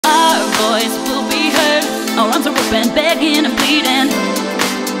voice will be heard. Our arms are open, begging and pleading.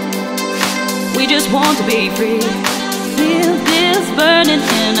 We just want to be free. Feel this burning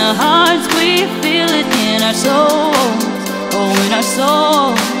in our hearts. We feel it in our souls. Oh, in our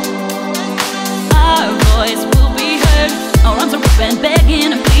souls. Our voice will be heard. Our arms are open,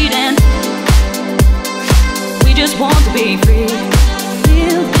 begging and pleading. We just want to be free.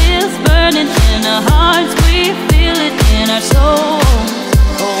 Feel this burning in our hearts. We feel it in our souls.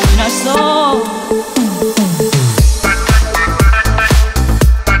 Oh, in our souls.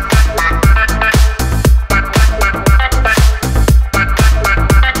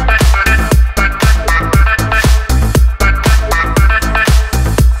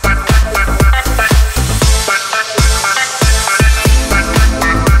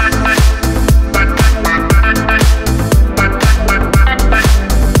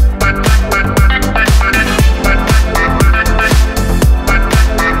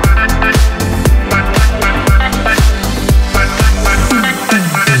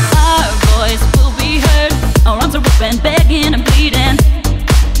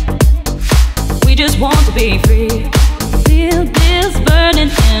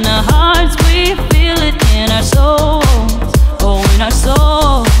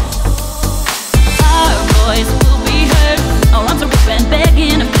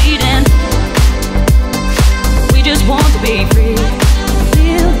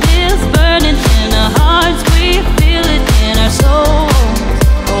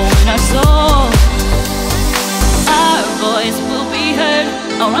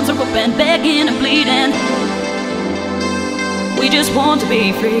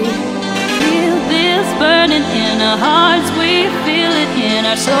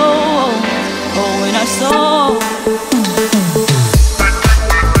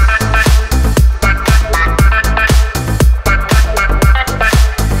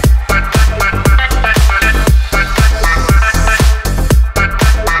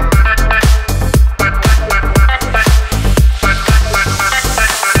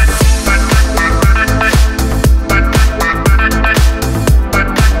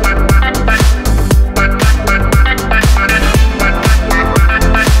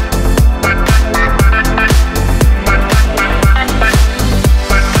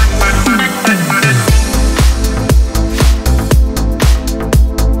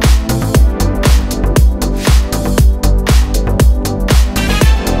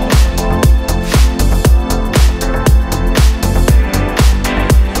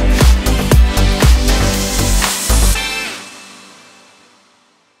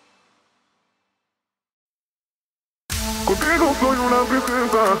 Contigo soy una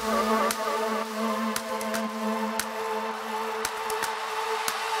princesa.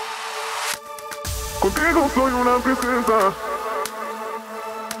 Contigo soy una princesa.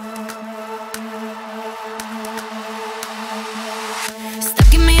 Stop,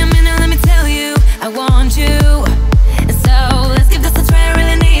 give me a minute, let me tell you, I want you. So let's give this a try, I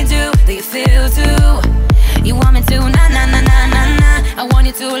really need you. Do you feel too? You want me to, na na na na na na. I want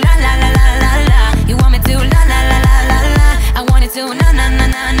you to, la la la la la la. You want me to, la la la la la la. I want you to, na na na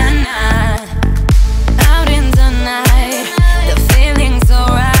na na na. Out in the night, the feeling's so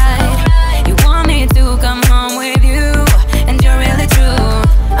right. You want me to come home with you, and you're really true.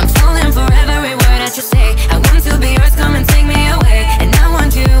 I'm falling for every word that you say. I want to be yours, come and take me away. And I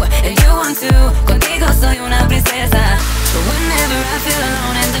want you, and you want to. Contigo soy una princesa. But whenever I feel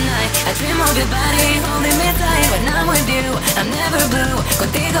alone in the night, I dream of your body holding me tight. When I'm with you, I'm never blue.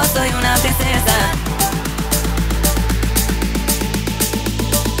 Contigo soy una princesa.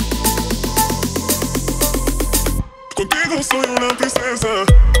 Contigo soy una princesa.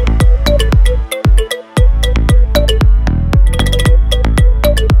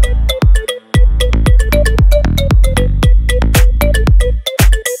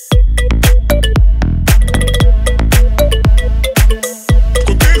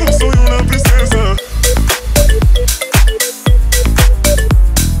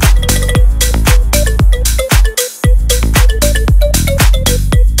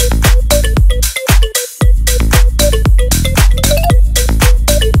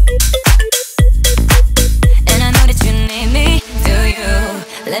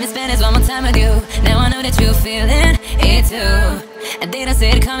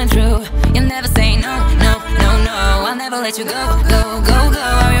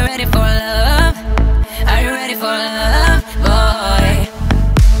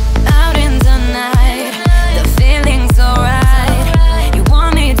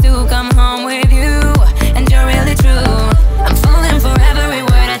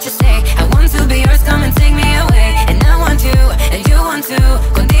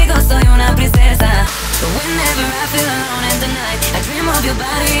 Contigo soy una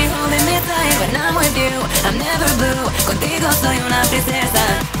soy una princesa.